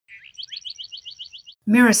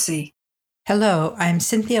Miracy. Hello, I'm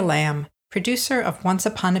Cynthia Lamb, producer of Once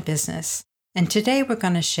Upon a Business, and today we're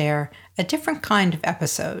going to share a different kind of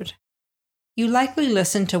episode. You likely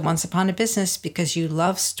listen to Once Upon a Business because you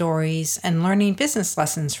love stories and learning business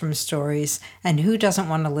lessons from stories, and who doesn't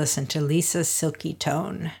want to listen to Lisa's silky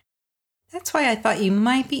tone? That's why I thought you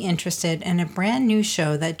might be interested in a brand new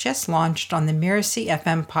show that just launched on the Miracy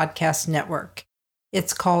FM podcast network.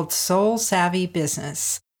 It's called Soul Savvy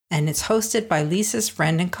Business, and it's hosted by Lisa's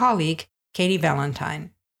friend and colleague, Katie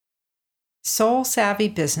Valentine. Soul Savvy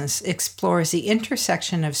Business explores the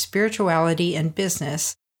intersection of spirituality and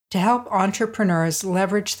business to help entrepreneurs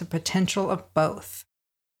leverage the potential of both.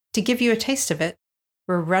 To give you a taste of it,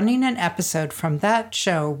 we're running an episode from that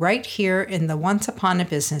show right here in the Once Upon a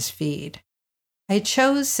Business feed. I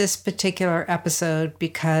chose this particular episode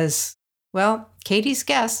because, well, Katie's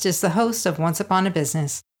guest is the host of Once Upon a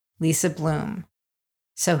Business, Lisa Bloom.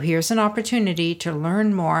 So here's an opportunity to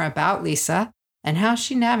learn more about Lisa and how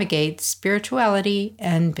she navigates spirituality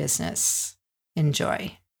and business.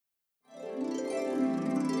 Enjoy.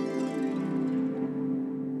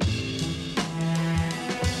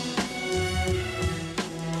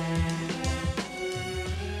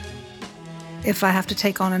 If I have to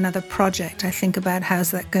take on another project, I think about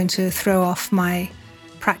how's that going to throw off my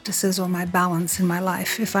practices or my balance in my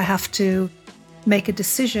life. If I have to make a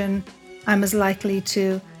decision, I'm as likely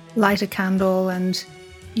to light a candle and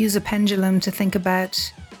use a pendulum to think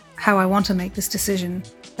about how I want to make this decision.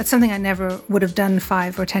 That's something I never would have done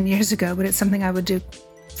 5 or 10 years ago, but it's something I would do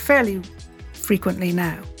fairly frequently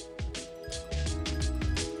now.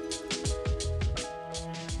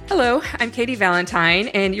 Hello, I'm Katie Valentine,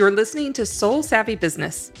 and you're listening to Soul Savvy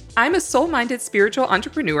Business. I'm a soul-minded spiritual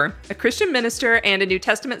entrepreneur, a Christian minister, and a New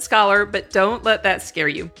Testament scholar, but don't let that scare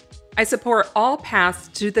you. I support all paths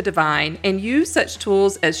to the divine and use such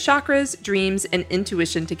tools as chakras, dreams, and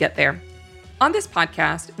intuition to get there. On this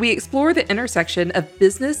podcast, we explore the intersection of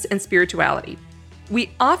business and spirituality.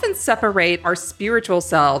 We often separate our spiritual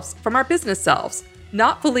selves from our business selves,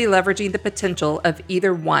 not fully leveraging the potential of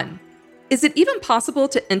either one. Is it even possible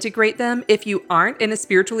to integrate them if you aren't in a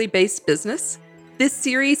spiritually based business? This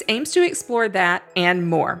series aims to explore that and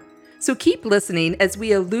more. So keep listening as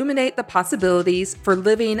we illuminate the possibilities for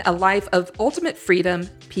living a life of ultimate freedom,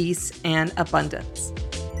 peace, and abundance.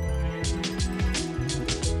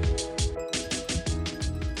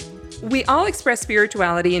 We all express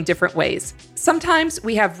spirituality in different ways. Sometimes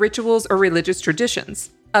we have rituals or religious traditions.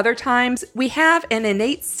 Other times we have an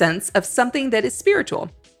innate sense of something that is spiritual,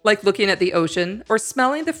 like looking at the ocean or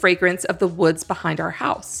smelling the fragrance of the woods behind our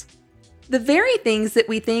house. The very things that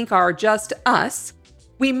we think are just us,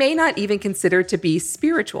 we may not even consider to be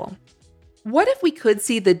spiritual. What if we could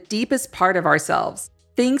see the deepest part of ourselves,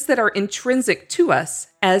 things that are intrinsic to us,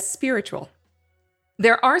 as spiritual?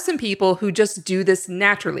 There are some people who just do this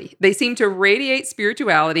naturally. They seem to radiate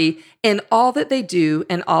spirituality in all that they do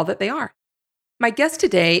and all that they are. My guest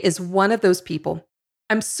today is one of those people.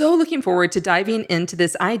 I'm so looking forward to diving into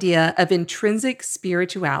this idea of intrinsic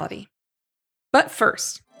spirituality. But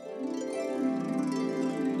first,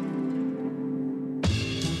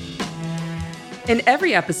 in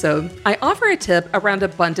every episode, I offer a tip around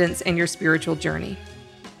abundance and your spiritual journey.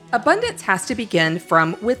 Abundance has to begin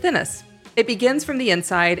from within us. It begins from the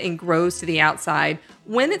inside and grows to the outside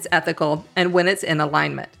when it's ethical and when it's in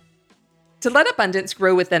alignment. To let abundance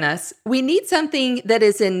grow within us, we need something that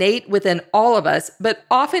is innate within all of us, but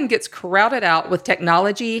often gets crowded out with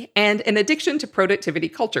technology and an addiction to productivity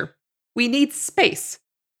culture. We need space.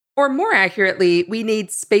 Or more accurately, we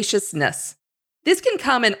need spaciousness. This can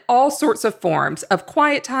come in all sorts of forms of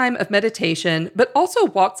quiet time, of meditation, but also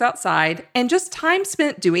walks outside and just time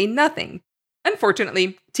spent doing nothing.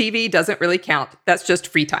 Unfortunately, TV doesn't really count. That's just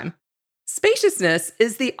free time. Spaciousness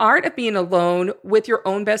is the art of being alone with your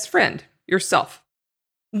own best friend, yourself.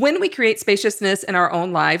 When we create spaciousness in our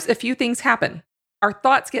own lives, a few things happen. Our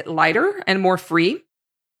thoughts get lighter and more free.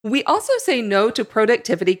 We also say no to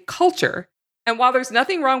productivity culture. And while there's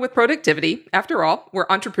nothing wrong with productivity, after all, we're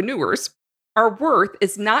entrepreneurs, our worth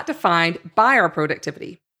is not defined by our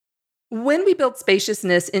productivity. When we build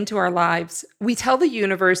spaciousness into our lives, we tell the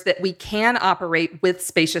universe that we can operate with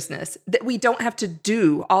spaciousness, that we don't have to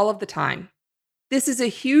do all of the time. This is a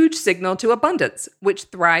huge signal to abundance, which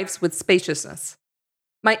thrives with spaciousness.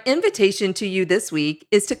 My invitation to you this week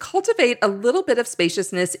is to cultivate a little bit of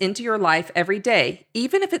spaciousness into your life every day,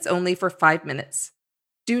 even if it's only for 5 minutes.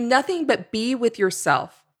 Do nothing but be with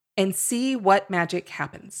yourself and see what magic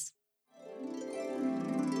happens.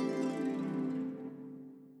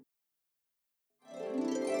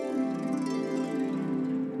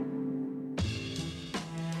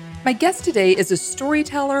 My guest today is a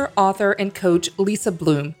storyteller, author, and coach, Lisa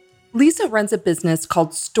Bloom. Lisa runs a business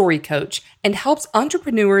called Story Coach and helps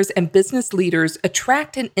entrepreneurs and business leaders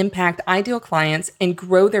attract and impact ideal clients and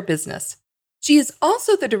grow their business. She is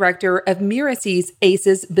also the director of Miracy's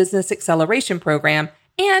ACES Business Acceleration Program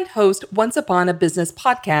and host Once Upon a Business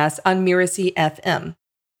podcast on Miracy FM.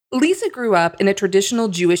 Lisa grew up in a traditional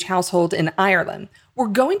Jewish household in Ireland. We're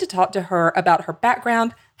going to talk to her about her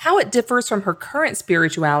background, how it differs from her current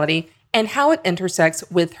spirituality, and how it intersects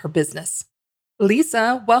with her business.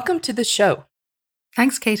 Lisa, welcome to the show.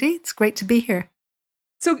 Thanks, Katie. It's great to be here.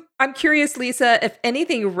 So I'm curious, Lisa, if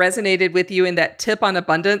anything resonated with you in that tip on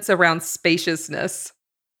abundance around spaciousness.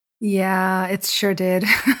 Yeah, it sure did.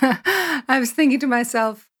 I was thinking to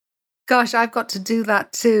myself, gosh, I've got to do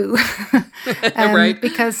that too. Right.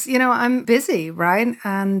 Because, I'm busy, right?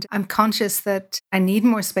 And I'm conscious that I need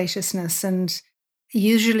more spaciousness. And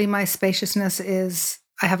usually my spaciousness is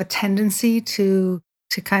I have a tendency to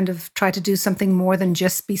kind of try to do something more than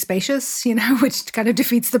just be spacious, which kind of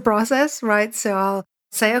defeats the process, right? So I'll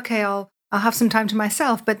say, okay, I'll have some time to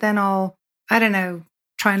myself, but then I don't know,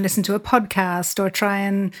 try and listen to a podcast or try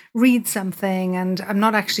and read something. And I'm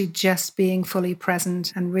not actually just being fully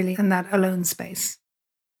present and really in that alone space.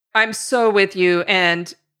 I'm so with you.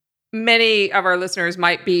 And many of our listeners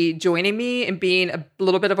might be joining me in being a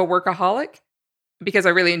little bit of a workaholic because I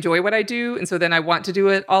really enjoy what I do. And so then I want to do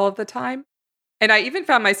it all of the time. And I even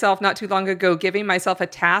found myself not too long ago giving myself a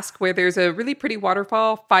task where there's a really pretty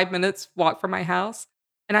waterfall, 5 minutes walk from my house.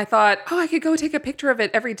 And I thought, I could go take a picture of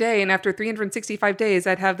it every day. And after 365 days,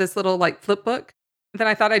 I'd have this little flip book. And then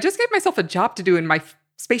I thought I just gave myself a job to do in my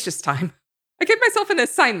spacious time. I gave myself an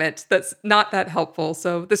assignment that's not that helpful.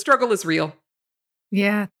 So the struggle is real.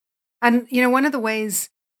 Yeah. And, one of the ways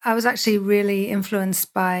I was actually really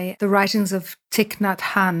influenced by the writings of Thich Nhat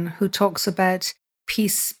Hanh, who talks about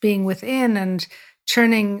peace being within and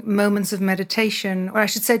turning moments of meditation, or I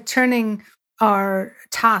should say, turning our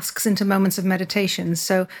tasks into moments of meditation.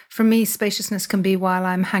 So for me, spaciousness can be while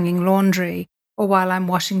I'm hanging laundry or while I'm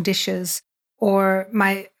washing dishes, or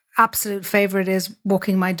my absolute favorite is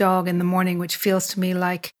walking my dog in the morning, which feels to me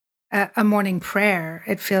like a morning prayer.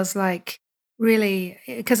 It feels like really,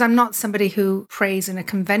 because I'm not somebody who prays in a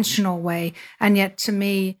conventional way. And yet to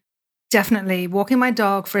me, definitely walking my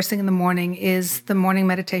dog first thing in the morning is the morning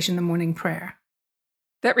meditation, the morning prayer.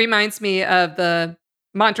 That reminds me of the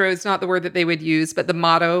mantra. It's not the word that they would use, but the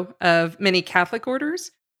motto of many Catholic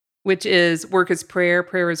orders, which is work is prayer,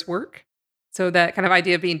 prayer is work. So that kind of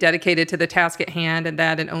idea of being dedicated to the task at hand and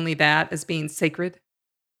that and only that as being sacred.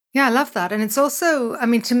 Yeah, I love that. And it's also,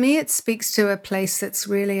 to me, it speaks to a place that's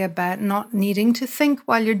really about not needing to think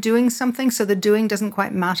while you're doing something. So the doing doesn't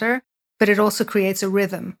quite matter, but it also creates a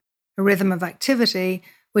rhythm of activity,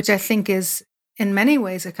 which I think is in many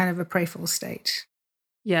ways a kind of a prayerful state.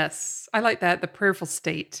 Yes, I like that, the prayerful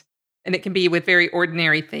state. And it can be with very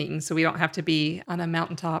ordinary things. So we don't have to be on a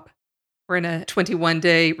mountaintop or in a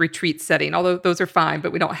 21-day retreat setting, although those are fine,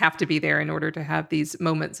 but we don't have to be there in order to have these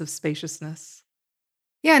moments of spaciousness.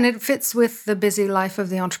 Yeah, and it fits with the busy life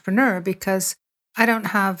of the entrepreneur because I don't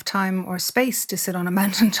have time or space to sit on a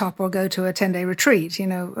mountaintop or go to a 10-day retreat,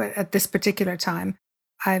 at this particular time.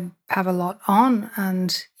 I have a lot on,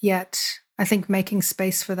 and yet I think making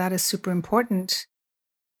space for that is super important.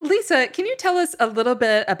 Lisa, can you tell us a little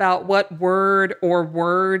bit about what word or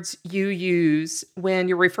words you use when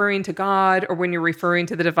you're referring to God or when you're referring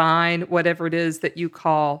to the divine, whatever it is that you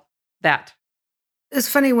call that? It's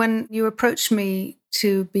funny, when you approached me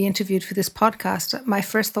to be interviewed for this podcast, my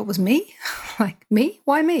first thought was me. Like, me?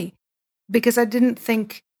 Why me? Because I didn't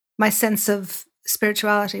think my sense of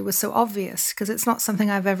spirituality was so obvious, because it's not something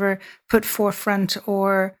I've ever put forefront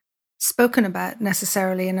or spoken about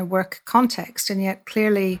necessarily in a work context. And yet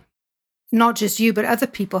clearly, not just you, but other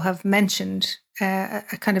people have mentioned a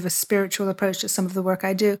kind of a spiritual approach to some of the work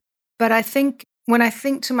I do. But I think when I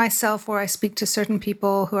think to myself or I speak to certain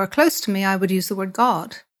people who are close to me, I would use the word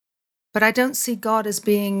God. But I don't see God as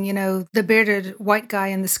being, the bearded white guy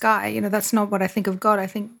in the sky. That's not what I think of God. I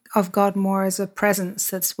think of God more as a presence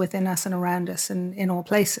that's within us and around us and in all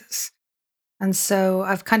places. And so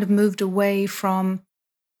I've kind of moved away from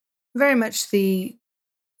very much the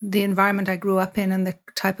environment I grew up in and the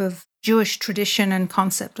type of Jewish tradition and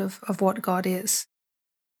concept of what God is.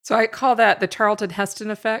 So I call that the Charlton Heston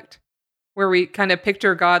effect, where we kind of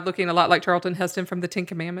picture God looking a lot like Charlton Heston from the Ten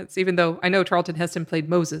Commandments, even though I know Charlton Heston played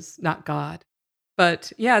Moses, not God.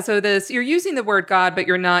 But yeah, so you're using the word God, but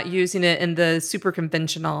you're not using it in the super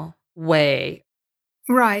conventional way.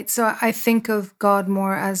 Right. So I think of God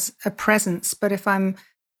more as a presence. But if I'm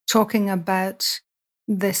talking about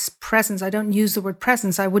this presence. I don't use the word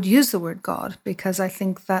presence. I would use the word God, because I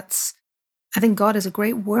think God is a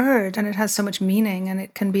great word, and it has so much meaning, and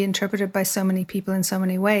it can be interpreted by so many people in so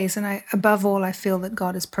many ways. And above all, I feel that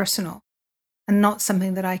God is personal and not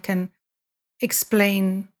something that I can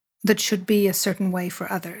explain that should be a certain way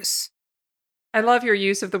for others. I love your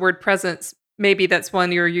use of the word presence. Maybe that's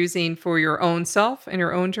one you're using for your own self and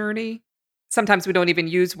your own journey. Sometimes we don't even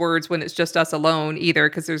use words when it's just us alone either,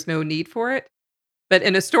 because there's no need for it. But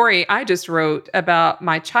in a story I just wrote about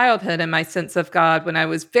my childhood and my sense of God when I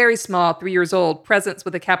was very small, 3 years old, presence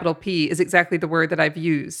with a capital P is exactly the word that I've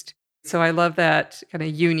used. So I love that kind of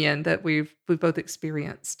union that we've both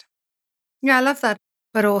experienced. Yeah, I love that.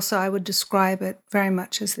 But also I would describe it very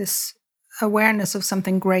much as this awareness of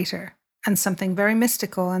something greater and something very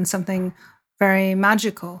mystical and something very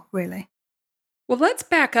magical, really. Well, let's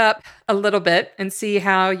back up a little bit and see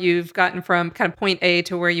how you've gotten from kind of point A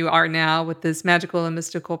to where you are now with this magical and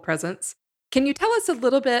mystical presence. Can you tell us a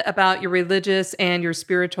little bit about your religious and your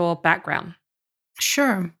spiritual background?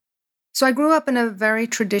 Sure. So I grew up in a very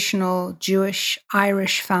traditional Jewish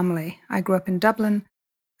Irish family. I grew up in Dublin,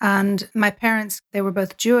 and my parents, they were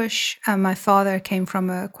both Jewish, and my father came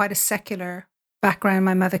from quite a secular background.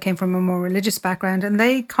 My mother came from a more religious background, and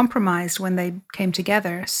they compromised when they came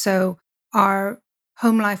together. So our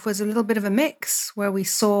home life was a little bit of a mix, where we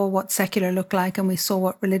saw what secular looked like and we saw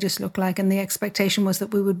what religious looked like. And the expectation was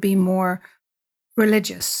that we would be more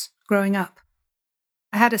religious growing up.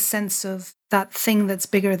 I had a sense of that thing that's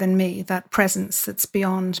bigger than me, that presence that's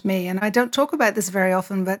beyond me. And I don't talk about this very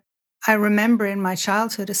often, but I remember in my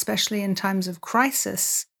childhood, especially in times of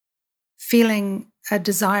crisis, feeling a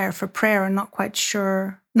desire for prayer and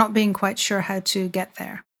not being quite sure how to get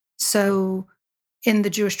there. So in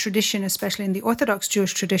the Jewish tradition, especially in the Orthodox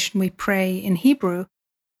Jewish tradition, we pray in Hebrew,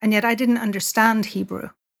 and yet I didn't understand Hebrew.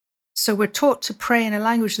 So we're taught to pray in a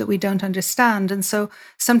language that we don't understand. And so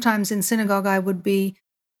sometimes in synagogue, I would be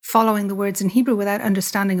following the words in Hebrew without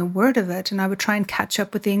understanding a word of it. And I would try and catch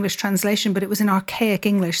up with the English translation, but it was in archaic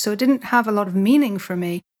English. So it didn't have a lot of meaning for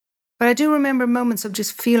me. But I do remember moments of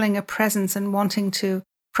just feeling a presence and wanting to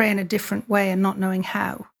pray in a different way and not knowing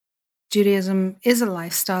how. Judaism is a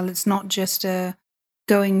lifestyle. It's not just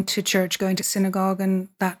going to church, going to synagogue, and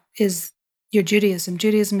that is your Judaism.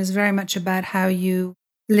 Judaism is very much about how you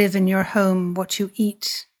live in your home, what you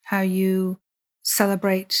eat, how you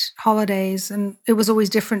celebrate holidays. And it was always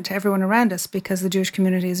different to everyone around us because the Jewish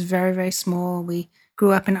community is very, very small. We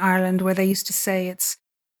grew up in Ireland, where they used to say it's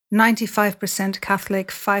 95% Catholic,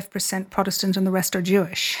 5% Protestant, and the rest are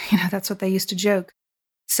Jewish. That's what they used to joke.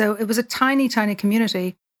 So it was a tiny, tiny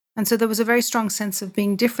community. And so there was a very strong sense of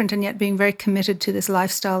being different and yet being very committed to this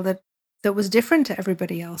lifestyle that was different to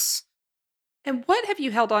everybody else. And what have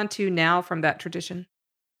you held on to now from that tradition?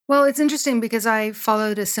 Well, it's interesting because I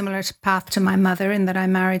followed a similar path to my mother in that I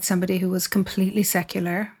married somebody who was completely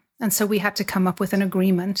secular. And so we had to come up with an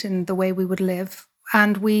agreement in the way we would live.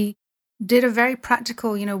 And we did a very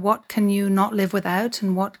practical, what can you not live without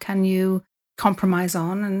and what can you compromise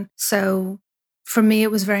on? And so for me,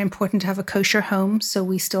 it was very important to have a kosher home. So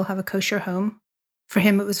we still have a kosher home. For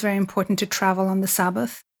him, it was very important to travel on the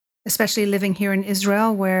Sabbath, especially living here in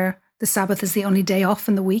Israel, where the Sabbath is the only day off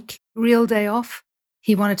in the week, real day off.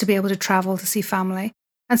 He wanted to be able to travel to see family.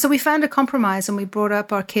 And so we found a compromise, and we brought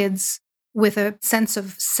up our kids with a sense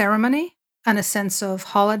of ceremony and a sense of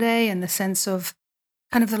holiday and a sense of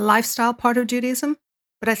kind of the lifestyle part of Judaism.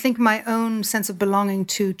 But I think my own sense of belonging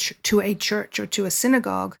to a church or to a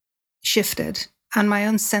synagogue shifted, and my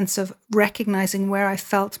own sense of recognizing where I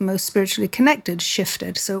felt most spiritually connected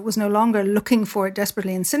shifted. So it was no longer looking for it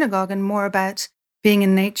desperately in synagogue and more about being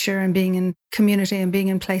in nature and being in community and being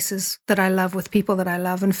in places that I love with people that I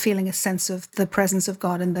love and feeling a sense of the presence of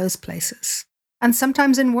God in those places. And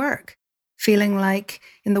sometimes in work, feeling like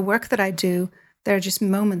in the work that I do, there are just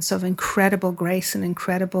moments of incredible grace and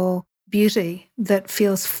incredible beauty that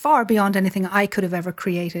feels far beyond anything I could have ever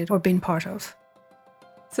created or been part of.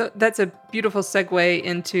 So that's a beautiful segue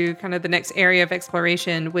into kind of the next area of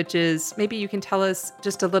exploration, which is maybe you can tell us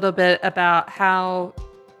just a little bit about how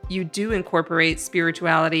you do incorporate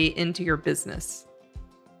spirituality into your business.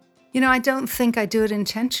 I don't think I do it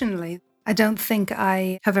intentionally. I don't think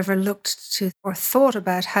I have ever looked to or thought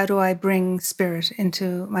about how do I bring spirit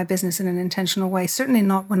into my business in an intentional way. Certainly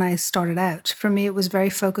not when I started out. For me, it was very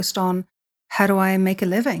focused on how do I make a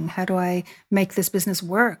living? How do I make this business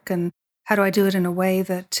work? And how do I do it in a way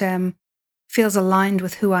that feels aligned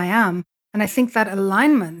with who I am? And I think that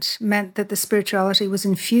alignment meant that the spirituality was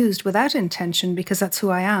infused without intention because that's who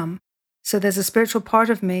I am. So there's a spiritual part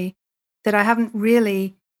of me that I haven't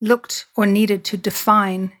really looked or needed to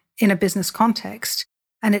define in a business context.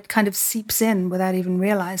 and it kind of seeps in without even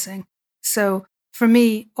realizing. So for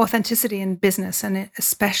me, authenticity in business, and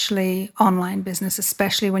especially online business,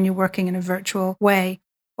 especially when you're working in a virtual way,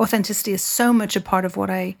 authenticity is so much a part of what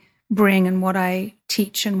I bring and what I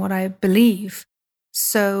teach and what I believe.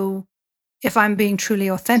 So if I'm being truly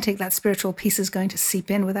authentic, that spiritual piece is going to seep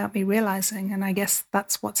in without me realizing. And I guess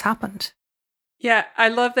that's what's happened. Yeah, I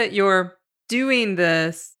love that you're doing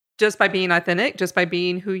this just by being authentic, just by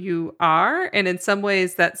being who you are. And in some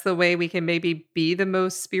ways, that's the way we can maybe be the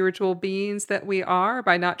most spiritual beings that we are,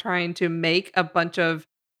 by not trying to make a bunch of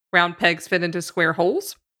round pegs fit into square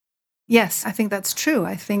holes. Yes, I think that's true.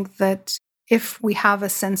 I think that if we have a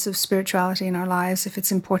sense of spirituality in our lives, if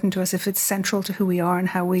it's important to us, if it's central to who we are and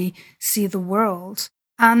how we see the world,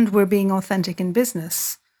 and we're being authentic in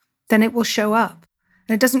business, then it will show up.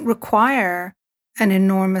 And it doesn't require an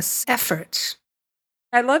enormous effort.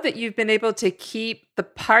 I love that you've been able to keep the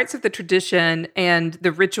parts of the tradition and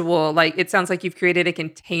the ritual. Like, it sounds like you've created a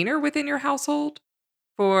container within your household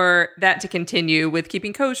for that to continue, with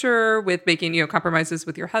keeping kosher, with making, compromises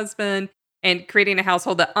with your husband, and creating a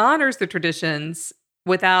household that honors the traditions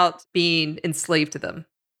without being enslaved to them.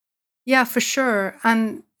 Yeah, for sure.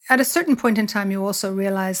 And at a certain point in time, you also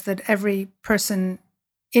realize that every person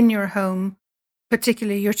in your home,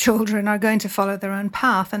 particularly your children, are going to follow their own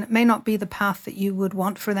path. And it may not be the path that you would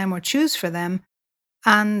want for them or choose for them.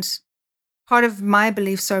 And part of my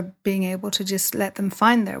beliefs are being able to just let them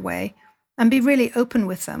find their way and be really open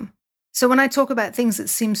with them. So when I talk about things that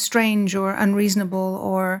seem strange or unreasonable,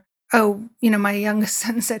 or, my youngest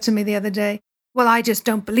son said to me the other day, well, I just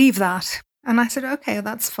don't believe that. And I said, okay,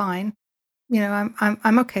 that's fine.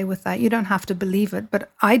 I'm okay with that. You don't have to believe it, but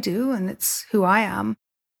I do, and it's who I am.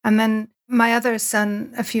 And then my other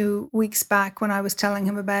son, a few weeks back, when I was telling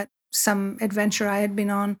him about some adventure I had been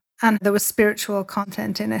on, and there was spiritual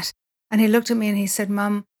content in it, and he looked at me and he said,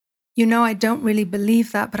 Mum, I don't really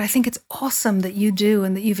believe that, but I think it's awesome that you do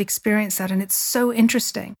and that you've experienced that, and it's so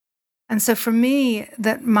interesting. And so for me,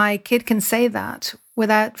 that my kid can say that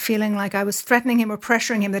without feeling like I was threatening him or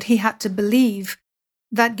pressuring him that he had to believe,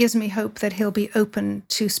 that gives me hope that he'll be open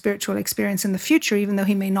to spiritual experience in the future, even though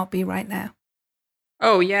he may not be right now.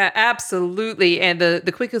 Oh, yeah, absolutely. And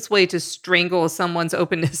the quickest way to strangle someone's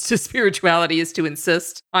openness to spirituality is to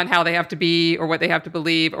insist on how they have to be, or what they have to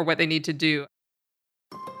believe, or what they need to do.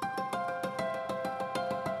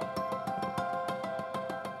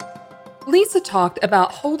 Lisa talked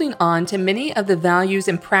about holding on to many of the values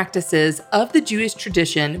and practices of the Jewish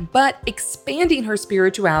tradition, but expanding her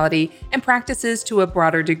spirituality and practices to a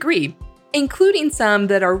broader degree, including some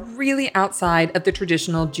that are really outside of the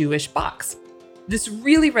traditional Jewish box. This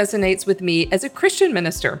really resonates with me as a Christian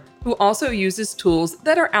minister who also uses tools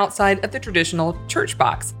that are outside of the traditional church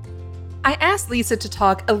box. I asked Lisa to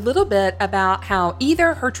talk a little bit about how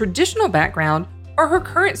either her traditional background or her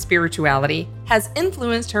current spirituality has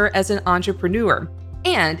influenced her as an entrepreneur,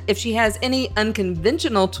 and if she has any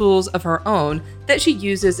unconventional tools of her own that she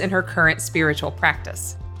uses in her current spiritual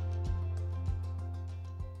practice.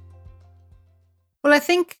 Well, I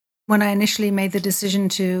think when I initially made the decision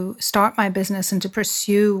to start my business and to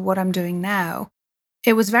pursue what I'm doing now,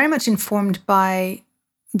 it was very much informed by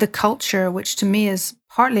the culture, which to me is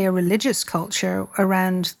partly a religious culture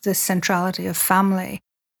around the centrality of family.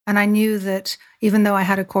 And I knew that even though I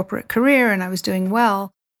had a corporate career and I was doing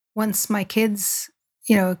well, once my kids,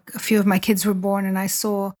 a few of my kids were born and I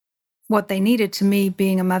saw what they needed, to me,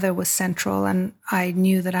 being a mother was central. And I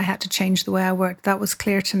knew that I had to change the way I worked. That was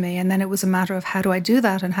clear to me. And then it was a matter of, how do I do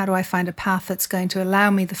that? And how do I find a path that's going to allow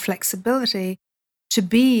me the flexibility to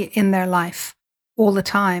be in their life all the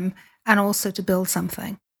time and also to build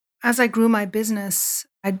something. As I grew my business,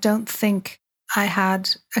 I don't think I had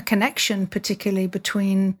a connection particularly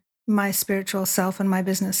between my spiritual self and my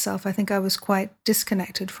business self. I think I was quite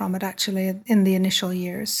disconnected from it actually in the initial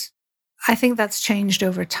years. I think that's changed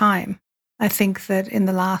over time. I think that in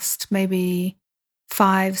the last maybe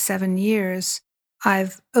 5-7 years,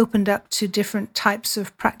 I've opened up to different types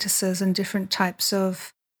of practices and different types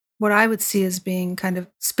of what I would see as being kind of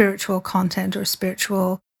spiritual content or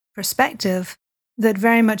spiritual perspective that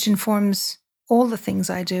very much informs all the things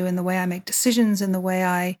I do, in the way I make decisions, in the way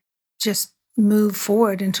I just move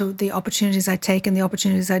forward into the opportunities I take and the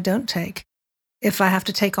opportunities I don't take. If I have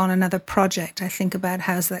to take on another project, I think about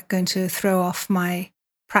how's that going to throw off my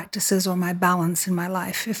practices or my balance in my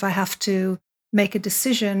life. If I have to make a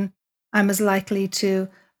decision, I'm as likely to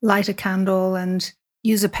light a candle and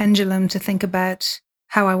use a pendulum to think about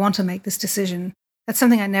how I want to make this decision. That's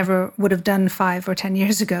something I never would have done 5 or 10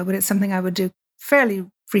 years ago, but it's something I would do fairly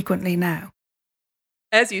frequently now.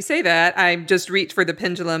 As you say that, I just reached for the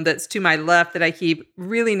pendulum that's to my left that I keep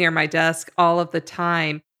really near my desk all of the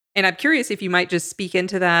time. And I'm curious if you might just speak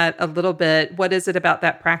into that a little bit. What is it about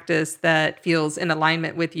that practice that feels in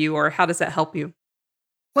alignment with you, or how does that help you?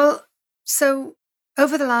 Well, so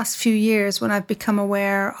over the last few years, when I've become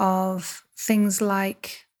aware of things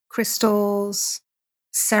like crystals,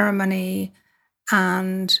 ceremony,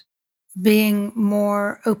 and being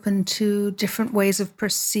more open to different ways of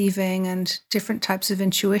perceiving and different types of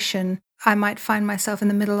intuition, I might find myself in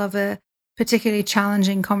the middle of a particularly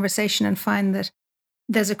challenging conversation and find that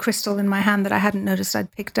there's a crystal in my hand that I hadn't noticed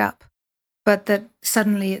I'd picked up, but that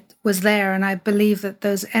suddenly it was there. And I believe that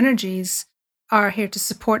those energies are here to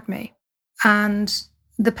support me. And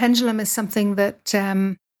the pendulum is something that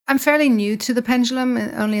I'm fairly new to the pendulum,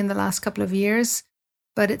 only in the last couple of years,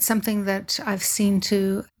 but it's something that I've seen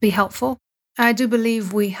to be helpful. I do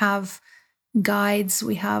believe we have guides,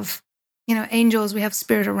 we have, angels, we have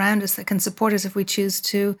spirit around us that can support us if we choose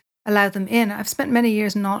to allow them in. I've spent many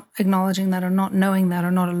years not acknowledging that, or not knowing that,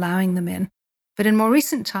 or not allowing them in. But in more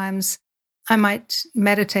recent times, I might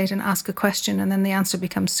meditate and ask a question, and then the answer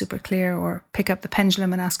becomes super clear, or pick up the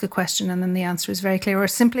pendulum and ask a question, and then the answer is very clear, or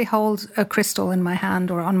simply hold a crystal in my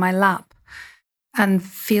hand or on my lap and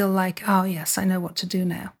feel like, oh yes, I know what to do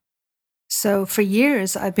now. So for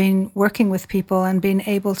years, I've been working with people and been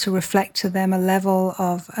able to reflect to them a level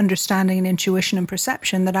of understanding and intuition and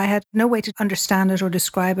perception that I had no way to understand it or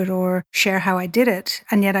describe it or share how I did it,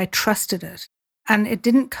 and yet I trusted it. And it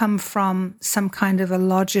didn't come from some kind of a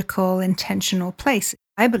logical, intentional place.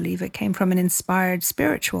 I believe it came from an inspired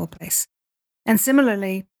spiritual place. And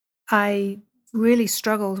similarly, I really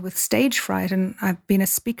struggled with stage fright, and I've been a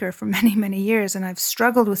speaker for many, many years, and I've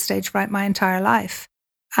struggled with stage fright my entire life.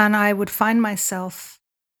 And I would find myself,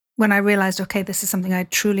 when I realized, okay, this is something I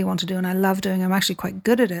truly want to do and I love doing, I'm actually quite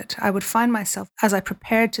good at it, I would find myself, as I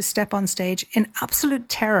prepared to step on stage, in absolute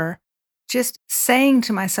terror, just saying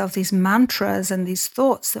to myself these mantras and these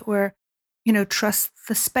thoughts that were, trust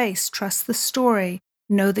the space, trust the story,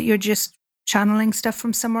 know that you're just channeling stuff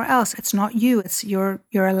from somewhere else. It's not you. It's you're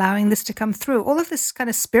allowing this to come through. All of this kind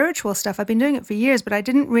of spiritual stuff. I've been doing it for years, but I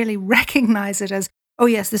didn't really recognize it as, oh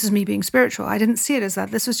yes, this is me being spiritual. I didn't see it as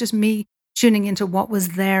that. This was just me tuning into what was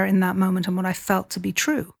there in that moment and what I felt to be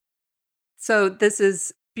true. So this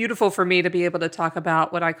is beautiful for me to be able to talk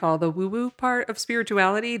about what I call the woo-woo part of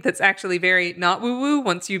spirituality that's actually very not woo-woo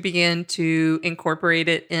once you begin to incorporate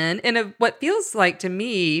it in what feels like to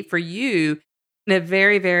me, for you, in a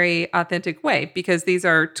very, very authentic way, because these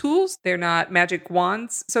are tools. They're not magic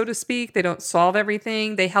wands, so to speak. They don't solve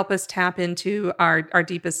everything. They help us tap into our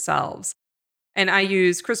deepest selves. And I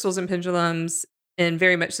use crystals and pendulums in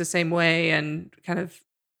very much the same way, and kind of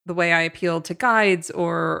the way I appeal to guides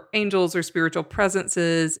or angels or spiritual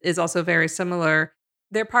presences is also very similar.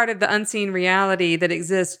 They're part of the unseen reality that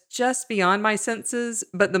exists just beyond my senses,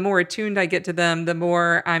 but the more attuned I get to them, the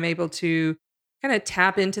more I'm able to kind of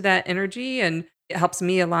tap into that energy, and it helps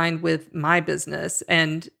me align with my business.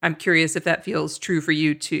 And I'm curious if that feels true for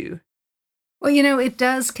you too. Well, it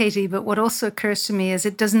does, Katie, but what also occurs to me is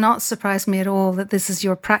it does not surprise me at all that this is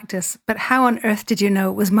your practice, but how on earth did you know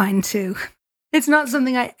it was mine too? It's not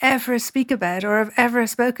something I ever speak about or have ever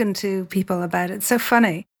spoken to people about. It's so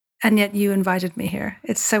funny. And yet you invited me here.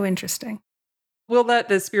 It's so interesting. We'll let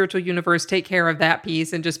the spiritual universe take care of that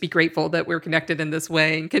piece and just be grateful that we're connected in this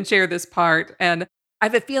way and can share this part. And I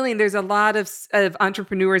have a feeling there's a lot of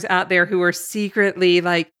entrepreneurs out there who are secretly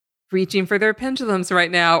like reaching for their pendulums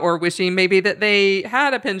right now, or wishing maybe that they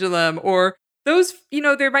had a pendulum, or those,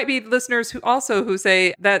 there might be listeners who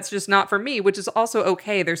say that's just not for me, which is also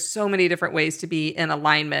okay. There's so many different ways to be in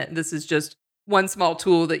alignment. This is just one small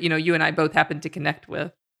tool that, you and I both happen to connect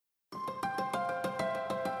with.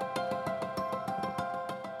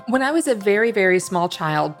 When I was a very, very small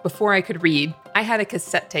child, before I could read, I had a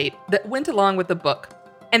cassette tape that went along with the book.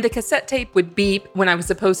 And the cassette tape would beep when I was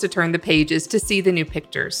supposed to turn the pages to see the new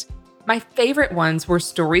pictures. My favorite ones were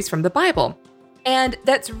stories from the Bible. And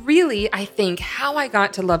that's really, I think, how I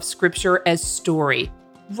got to love scripture as story,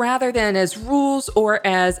 rather than as rules or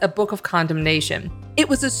as a book of condemnation. It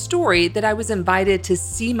was a story that I was invited to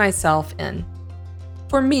see myself in.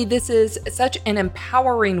 For me, this is such an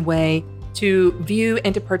empowering way to view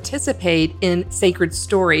and to participate in sacred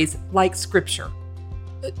stories like scripture.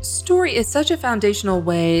 Story is such a foundational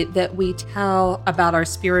way that we tell about our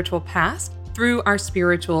spiritual past through our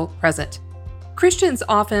spiritual present. Christians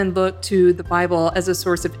often look to the Bible as a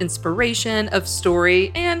source of inspiration, of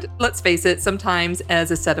story, and let's face it, sometimes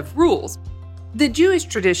as a set of rules. The Jewish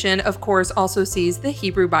tradition, of course, also sees the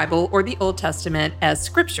Hebrew Bible or the Old Testament as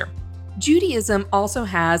scripture. Judaism also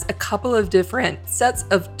has a couple of different sets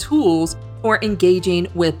of tools for engaging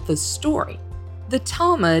with the story. The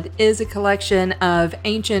Talmud is a collection of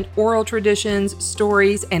ancient oral traditions,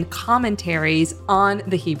 stories, and commentaries on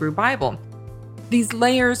the Hebrew Bible. These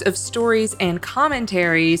layers of stories and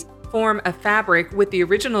commentaries form a fabric with the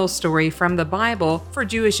original story from the Bible for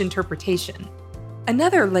Jewish interpretation.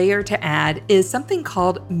 Another layer to add is something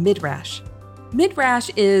called Midrash. Midrash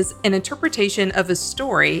is an interpretation of a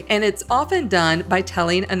story, and it's often done by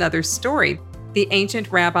telling another story. The ancient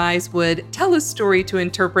rabbis would tell a story to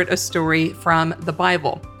interpret a story from the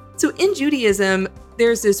Bible. So in Judaism,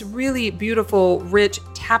 there's this really beautiful, rich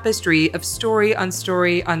tapestry of story on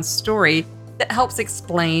story on story that helps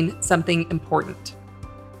explain something important.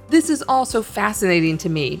 This is also fascinating to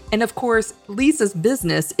me, and of course, Lisa's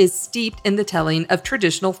business is steeped in the telling of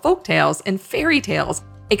traditional folktales and fairy tales,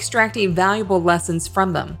 extracting valuable lessons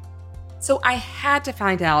from them. So I had to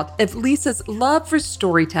find out if Lisa's love for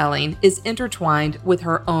storytelling is intertwined with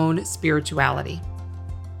her own spirituality.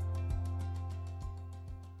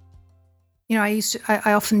 You know,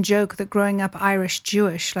 I often joke that growing up Irish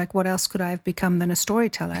Jewish, like what else could I have become than a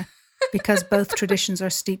storyteller? Because both traditions are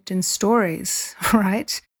steeped in stories,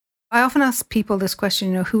 right? I often ask people this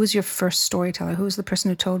question, who was your first storyteller? Who was the person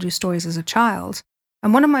who told you stories as a child?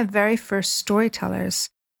 And one of my very first storytellers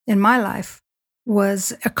in my life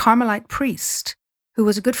was a Carmelite priest who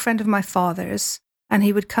was a good friend of my father's, and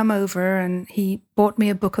he would come over and he bought me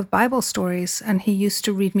a book of Bible stories, and he used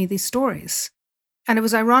to read me these stories. And it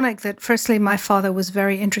was ironic that firstly, my father was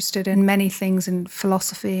very interested in many things in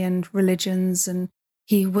philosophy and religions, and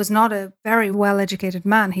he was not a very well-educated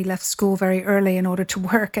man. He left school very early in order to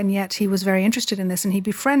work, and yet he was very interested in this, and he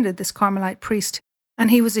befriended this Carmelite priest, and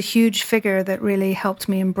he was a huge figure that really helped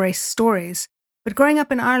me embrace stories. But growing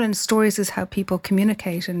up in Ireland, stories is how people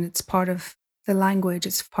communicate, and it's part of the language,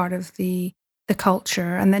 it's part of the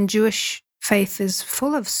culture. And then Jewish faith is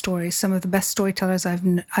full of stories. Some of the best storytellers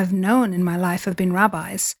I've known in my life have been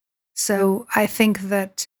rabbis. So I think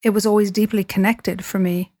that it was always deeply connected for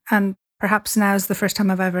me. And perhaps now is the first time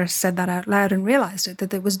I've ever said that out loud and realized it,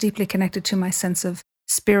 that it was deeply connected to my sense of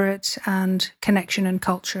spirit and connection and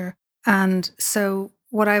culture. And so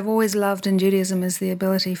what I've always loved in Judaism is the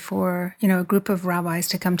ability for, a group of rabbis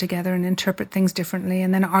to come together and interpret things differently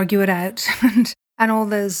and then argue it out. And all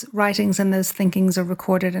those writings and those thinkings are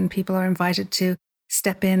recorded, and people are invited to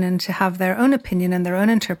step in and to have their own opinion and their own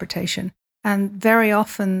interpretation. And very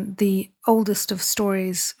often the oldest of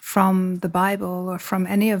stories from the Bible or from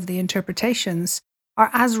any of the interpretations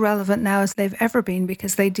are as relevant now as they've ever been,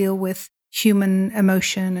 because they deal with human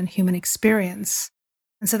emotion and human experience.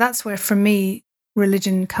 And so that's where, for me,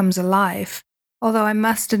 religion comes alive. Although I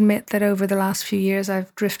must admit that over the last few years,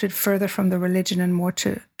 I've drifted further from the religion and more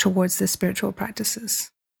towards the spiritual practices.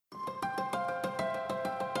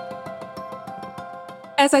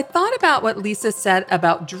 As I thought about what Lisa said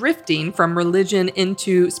about drifting from religion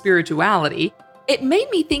into spirituality, it made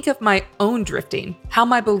me think of my own drifting, how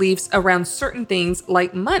my beliefs around certain things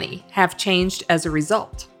like money have changed as a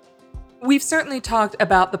result. We've certainly talked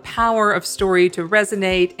about the power of story to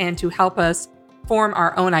resonate and to help us form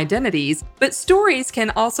our own identities, but stories can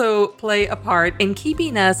also play a part in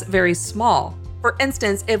keeping us very small. For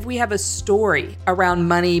instance, if we have a story around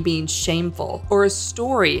money being shameful, or a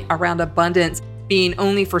story around abundance being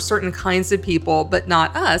only for certain kinds of people but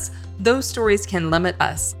not us, those stories can limit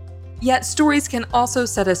us. Yet stories can also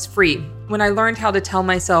set us free. When I learned how to tell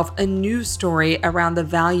myself a new story around the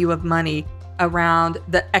value of money, around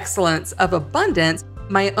the excellence of abundance,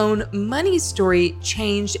 my own money story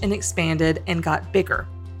changed and expanded and got bigger.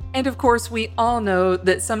 And of course, we all know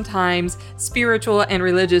that sometimes spiritual and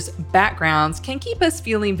religious backgrounds can keep us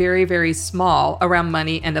feeling very, very small around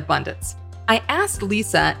money and abundance. I asked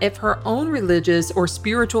Lisa if her own religious or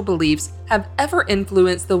spiritual beliefs have ever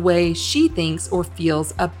influenced the way she thinks or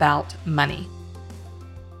feels about money.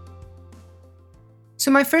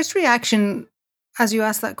 So my first reaction, as you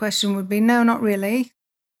asked that question, would be no, not really.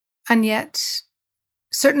 And yet,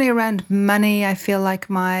 certainly around money, I feel like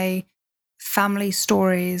my family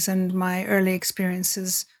stories and my early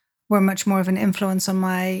experiences were much more of an influence on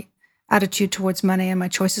my attitude towards money and my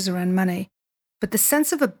choices around money. But the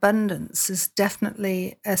sense of abundance is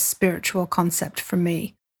definitely a spiritual concept for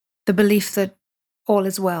me. The belief that all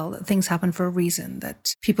is well, that things happen for a reason,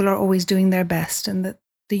 that people are always doing their best, and that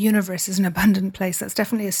the universe is an abundant place. That's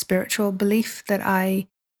definitely a spiritual belief that I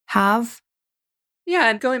have. Yeah,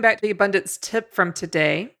 and going back to the abundance tip from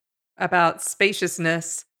today about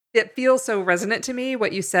spaciousness, It feels so resonant to me,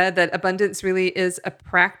 what you said, that abundance really is a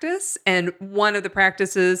practice. And one of the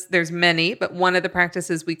practices, there's many, but one of the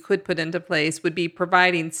practices we could put into place would be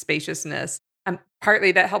providing spaciousness.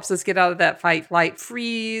 Partly that helps us get out of that fight, flight,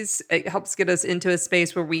 freeze. It helps get us into a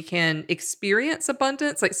space where we can experience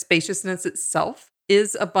abundance, like spaciousness itself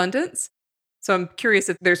is abundance. So I'm curious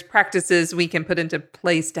if there's practices we can put into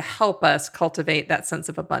place to help us cultivate that sense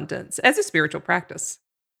of abundance as a spiritual practice.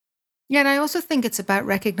 Yeah, and I also think it's about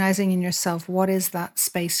recognizing in yourself what is that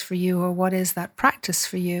space for you or what is that practice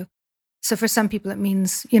for you. So for some people, it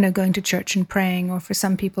means, going to church and praying, or for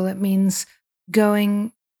some people, it means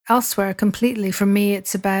going elsewhere completely. For me,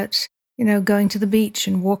 it's about, going to the beach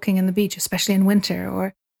and walking in the beach, especially in winter,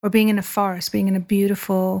 or being in a forest, being in a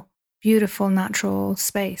beautiful, beautiful natural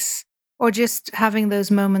space, or just having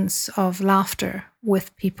those moments of laughter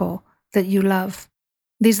with people that you love.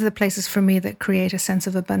 These are the places for me that create a sense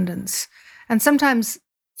of abundance. And sometimes,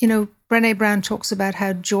 Brené Brown talks about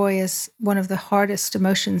how joy is one of the hardest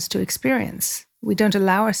emotions to experience. We don't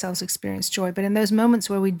allow ourselves to experience joy, but in those moments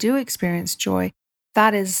where we do experience joy,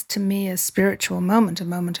 that is, to me, a spiritual moment, a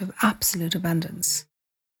moment of absolute abundance.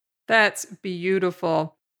 That's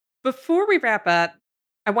beautiful. Before we wrap up,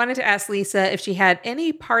 I wanted to ask Lisa if she had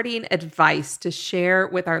any parting advice to share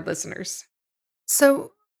with our listeners.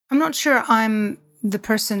 So I'm not sure I'm the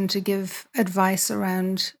person to give advice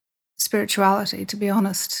around spirituality, to be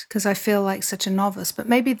honest, because I feel like such a novice. But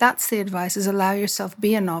maybe that's the advice, is allow yourself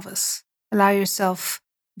be a novice. Allow yourself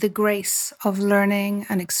the grace of learning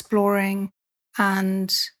and exploring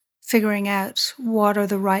and figuring out what are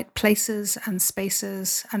the right places and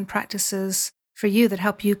spaces and practices for you that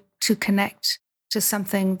help you to connect to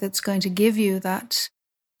something that's going to give you that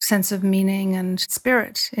sense of meaning and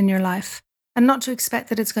spirit in your life, and not to expect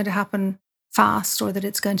that it's going to happen fast or that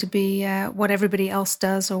it's going to be what everybody else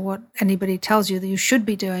does or what anybody tells you that you should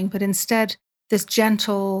be doing, but instead this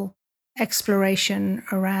gentle exploration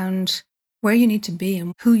around where you need to be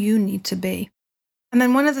and who you need to be. And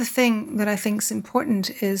then one other thing that I think is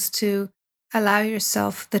important is to allow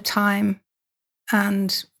yourself the time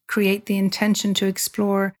and create the intention to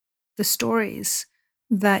explore the stories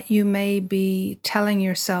that you may be telling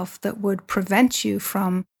yourself that would prevent you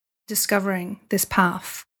from discovering this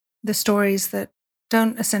path. The stories that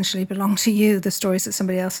don't essentially belong to you, the stories that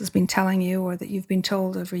somebody else has been telling you or that you've been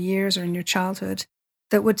told over years or in your childhood,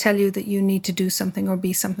 that would tell you that you need to do something or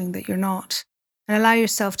be something that you're not. And allow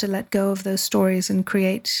yourself to let go of those stories and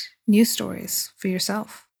create new stories for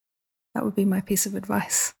yourself. That would be my piece of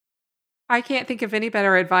advice. I can't think of any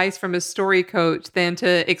better advice from a story coach than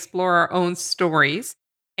to explore our own stories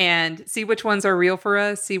and see which ones are real for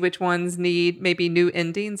us, see which ones need maybe new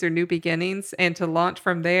endings or new beginnings, and to launch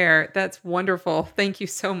from there. That's wonderful. Thank you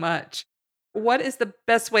so much. What is the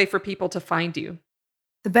best way for people to find you?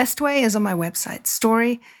 The best way is on my website,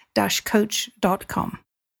 story-coach.com.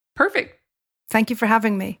 Perfect. Thank you for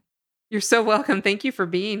having me. You're so welcome. Thank you for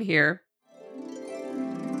being here.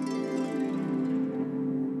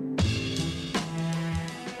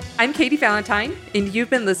 I'm Katie Valentine, and you've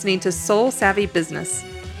been listening to Soul Savvy Business.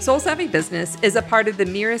 Soul Savvy Business is a part of the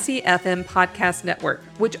Mirasee FM podcast network,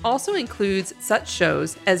 which also includes such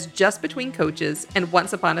shows as Just Between Coaches and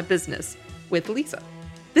Once Upon a Business with Lisa.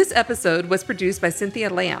 This episode was produced by Cynthia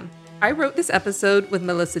Lamb. I wrote this episode with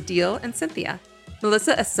Melissa Deal and Cynthia.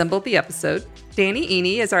 Melissa assembled the episode. Danny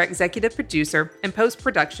Eny is our executive producer, and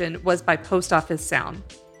post-production was by Post Office Sound.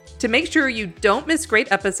 To make sure you don't miss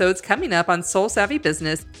great episodes coming up on Soul Savvy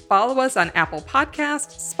Business, follow us on Apple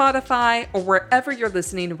Podcasts, Spotify, or wherever you're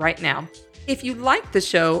listening right now. If you like the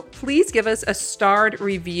show, please give us a starred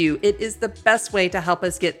review. It is the best way to help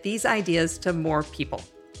us get these ideas to more people.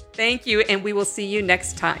 Thank you, and we will see you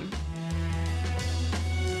next time.